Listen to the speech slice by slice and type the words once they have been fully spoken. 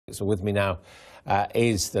So with me now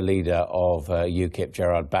is the leader of UKIP,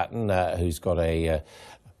 Gerard Batten, who's got a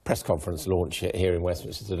press conference launch here in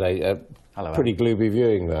Westminster today. Hello, pretty gloomy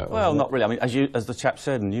viewing that. Well, not really. I mean, as the chap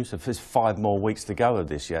said, and Yusuf, there's 5 more weeks to go of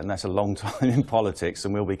this yet, and that's a long time in politics,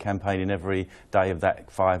 and we'll be campaigning every day of that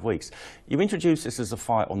 5 weeks. You introduce this as a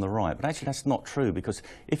fight on the right, but actually that's not true, because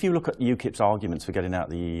if you look at UKIP's arguments for getting out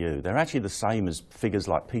of the EU, they're actually the same as figures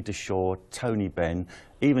like Peter Shaw, Tony Benn,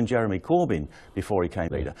 even Jeremy Corbyn before he came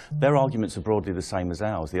leader. Their arguments are broadly the same as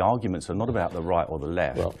ours. The arguments are not about the right or the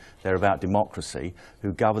left. Well, they're about democracy,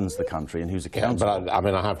 who governs the country and who's accountable. Yeah, but I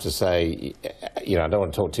mean, I have to say, you know, I don't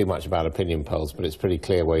want to talk too much about opinion polls, but it's pretty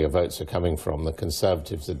clear where your votes are coming from. The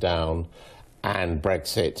Conservatives are down, and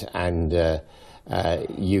Brexit and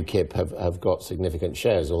UKIP have got significant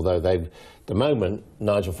shares, although they've, at the moment,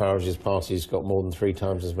 Nigel Farage's party's got more than 3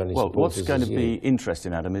 times as many supporters. Well, what's going to be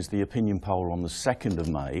interesting, Adam, is the opinion poll on the 2nd of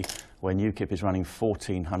May, when UKIP is running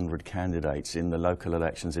 1,400 candidates in the local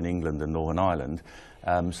elections in England and Northern Ireland.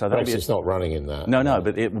 So Brexit's not running in that. No,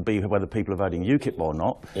 but it will be whether people are voting UKIP or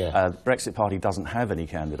not. Yeah. The Brexit Party doesn't have any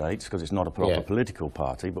candidates because it's not a proper political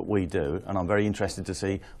party, but we do, and I'm very interested to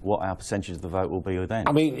see what our percentage of the vote will be then.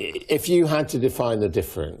 I mean, if you had to define the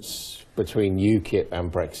difference between UKIP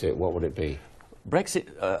and Brexit, what would it be? Brexit,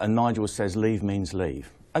 and Nigel says leave means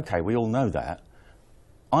leave. OK, we all know that.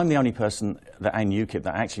 I'm the only person and UKIP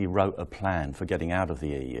that actually wrote a plan for getting out of the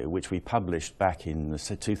EU, which we published back in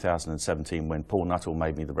 2017 when Paul Nuttall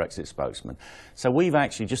made me the Brexit spokesman. So we've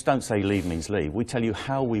actually, just don't say leave means leave, we tell you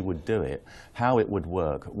how we would do it, how it would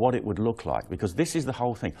work, what it would look like, because this is the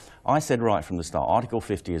whole thing. I said right from the start, Article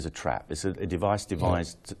 50 is a trap. It's a device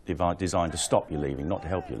designed to stop you leaving, not to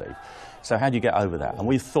help you leave. So how do you get over that? And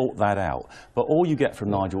we've thought that out. But all you get from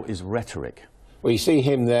Nigel is rhetoric. Well, you see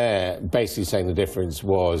him there basically saying the difference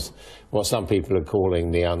was what some people are calling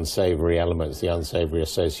the unsavoury elements, the unsavoury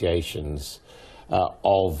associations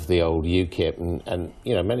of the old UKIP. And,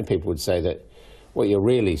 you know, many people would say that what you're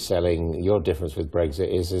really selling, your difference with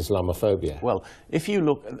Brexit, is Islamophobia. Well, if you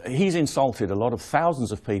look, he's insulted a lot of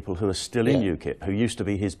thousands of people who are still in UKIP, who used to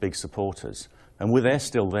be his big supporters. And they're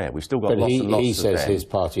still there. We've still got lots and lots of them. He says his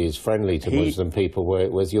party is friendly to Muslim people,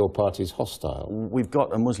 whereas your party's hostile. We've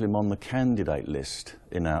got a Muslim on the candidate list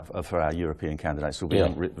for our European candidates who will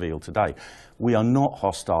be revealed today. We are not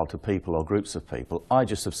hostile to people or groups of people. I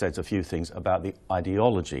just have said a few things about the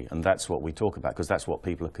ideology, and that's what we talk about, because that's what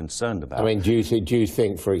people are concerned about. I mean, do you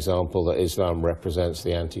think, for example, that Islam represents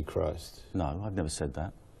the Antichrist? No, I've never said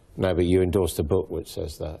that. No, but you endorsed a book which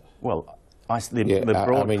says that. Well, I mean, you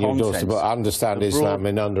endorsed the book, Understand Islam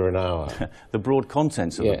in Under an Hour. The broad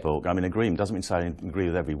contents of the book, I mean, agreement doesn't mean say I agree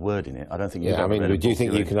with every word in it. I don't think you've I mean, do you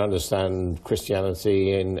think you can understand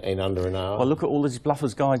Christianity in under an hour? Well, look at all these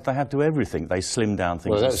bluffers' guides. They have to everything. They slim down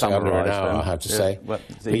things and summarise under an hour, I have to say. Well,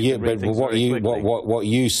 but what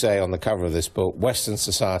you say on the cover of this book, Western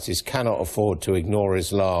societies cannot afford to ignore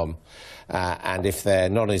Islam. And if they're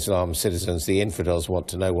non-Islam citizens, the infidels want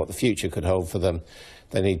to know what the future could hold for them,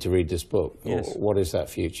 they need to read this book. Yes. What is that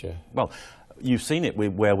future? Well, you've seen it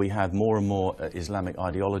where we have more and more Islamic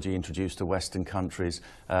ideology introduced to Western countries,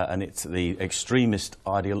 and it's the extremist,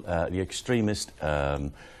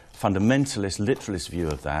 fundamentalist, literalist view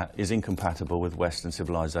of that is incompatible with Western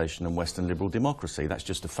civilization and Western liberal democracy. That's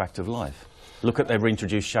just a fact of life. Look at, they've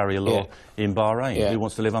reintroduced Sharia law in Bahrain. Who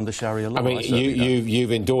wants to live under Sharia law? I mean,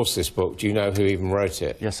 you've endorsed this book. Do you know who even wrote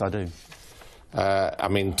it? Yes, I do. I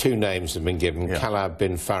mean, 2 names have been given, Khaled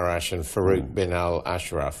bin Faraj and Farouk bin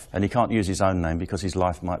al-Ashraf. And he can't use his own name because his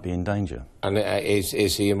life might be in danger. And is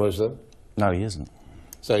he a Muslim? No, he isn't.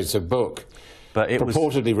 So it's a book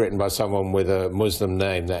purportedly written by someone with a Muslim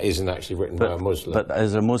name that isn't actually written by a Muslim. But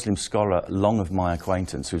as a Muslim scholar, long of my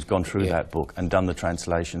acquaintance, who's gone through that book and done the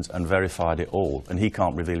translations and verified it all, and he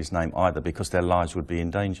can't reveal his name either because their lives would be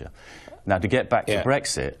in danger. Now, to get back to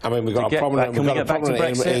Brexit... I mean, we've got a prominent imam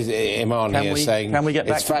here saying... Can we get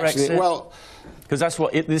back to Brexit? Well, because that's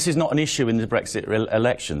what this is not an issue in the Brexit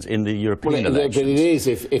elections, in the European elections. But it is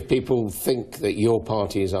if people think that your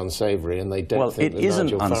party is unsavoury and they don't think that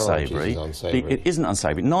Nigel Farage is unsavoury. It isn't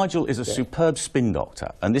unsavoury. Nigel is a superb spin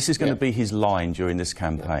doctor, and this is going to be his line during this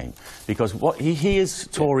campaign, because what he is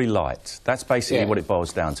Tory light. That's basically what it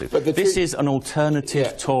boils down to. But this is an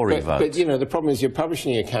alternative Tory vote. But, you know, the problem is you're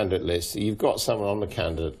publishing your candidate list. You've got someone on the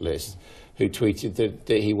candidate list who tweeted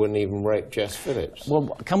that he wouldn't even rape Jess Phillips. Well,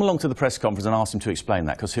 come along to the press conference and ask him to explain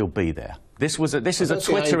that, because he'll be there. This is a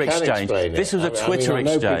Twitter exchange. This was a Twitter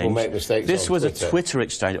exchange. This was a Twitter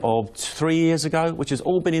exchange of 3 years ago, which has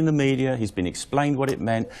all been in the media. He's been explained what it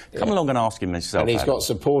meant. Come along and ask him himself. And he's got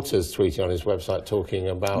supporters tweeting on his website talking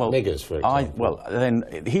about niggers, for example. Well, then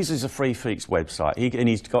his is a free speech website, and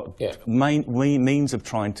he's got means of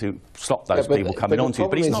trying to stop those people coming onto it.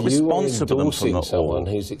 But he's not responsible for them at all. Someone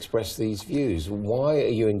who's expressed these views. Why are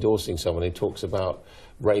you endorsing someone who talks about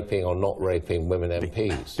raping or not raping women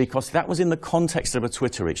MPs? Because that was in the context of a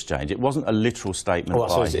Twitter exchange. It wasn't a literal statement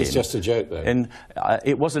by him. It's just a joke, then? And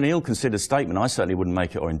it was an ill-considered statement. I certainly wouldn't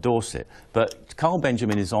make it or endorse it. But Carl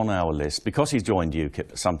Benjamin is on our list because he's joined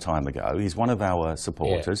UKIP some time ago. He's one of our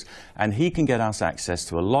supporters, and he can get us access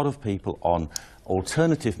to a lot of people on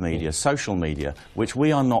alternative media, social media, which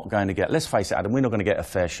we are not going to get. Let's face it, Adam, we're not going to get a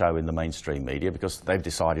fair show in the mainstream media because they've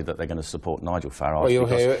decided that they're going to support Nigel Farage. Well, you're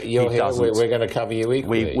here. We're going to cover you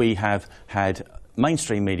equally. We have had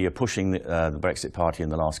mainstream media pushing the Brexit Party in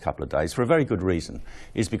the last couple of days for a very good reason,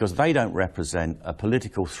 is because they don't represent a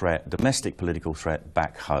political threat, domestic political threat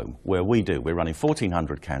back home, where we do. We're running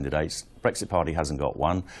 1,400 candidates. Brexit Party hasn't got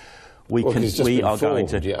one. I mean, the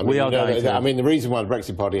reason why the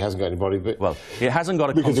Brexit Party hasn't got anybody, it hasn't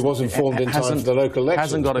got because it wasn't formed in time for the local elections. It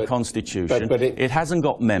hasn't got a constitution. It hasn't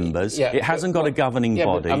got members. It hasn't got a governing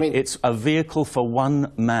body. It's a vehicle for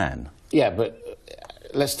one man. Yeah, but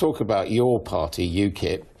let's talk about your party,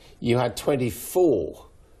 UKIP. You had 24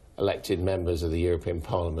 elected members of the European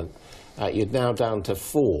Parliament. You're now down to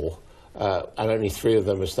 4. And only 3 of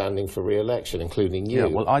them are standing for re-election, including you. Yeah,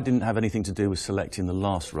 well, I didn't have anything to do with selecting the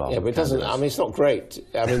last round. Yeah, but it doesn't. I mean, it's not great.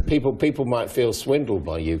 I mean, people might feel swindled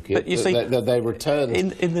by UKIP. But you see, that they returned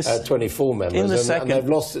 24 members, and they've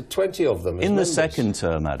lost 20 of them. In the second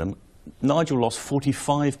term, Adam, Nigel lost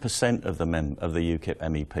 45% of the UKIP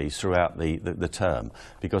MEPs throughout the term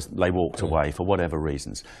because they walked away for whatever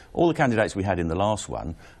reasons. All the candidates we had in the last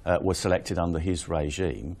one were selected under his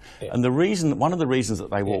regime. And one of the reasons that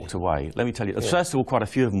they walked away, let me tell you, first of all, quite a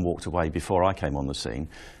few of them walked away before I came on the scene.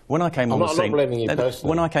 When I came on the scene,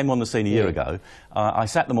 when I came on the scene a year ago, I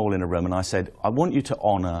sat them all in a room and I said, I want you to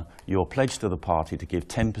honour your pledge to the party to give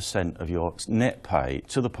 10% of your net pay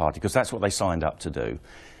to the party, because that's what they signed up to do.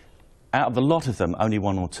 Out of the lot of them, only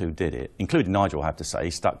 1 or 2 did it, including Nigel, I have to say.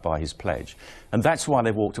 He stuck by his pledge. And that's why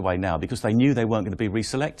they've walked away now, because they knew they weren't going to be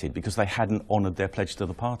reselected, because they hadn't honoured their pledge to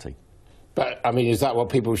the party. But, I mean, is that what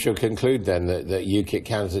people should conclude, then, that UKIP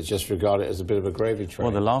candidates just regard it as a bit of a gravy train?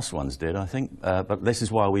 Well, the last ones did, I think. But this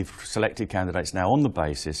is why we've selected candidates now on the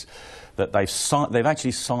basis that they've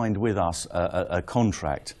actually signed with us a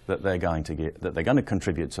contract that they're going to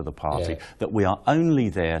contribute to the party, that we are only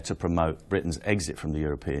there to promote Britain's exit from the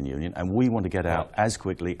European Union, and we want to get out as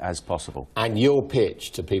quickly as possible. And your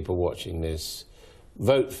pitch to people watching this,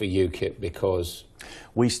 vote for UKIP because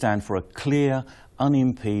we stand for a clear,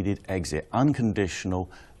 unimpeded exit,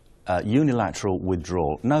 unconditional, unilateral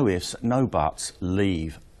withdrawal. No ifs, no buts,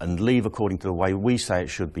 leave. And leave according to the way we say it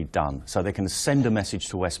should be done, so they can send a message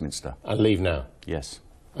to Westminster. And leave now? Yes.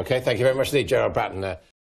 OK, thank you very much indeed, Gerard Batten.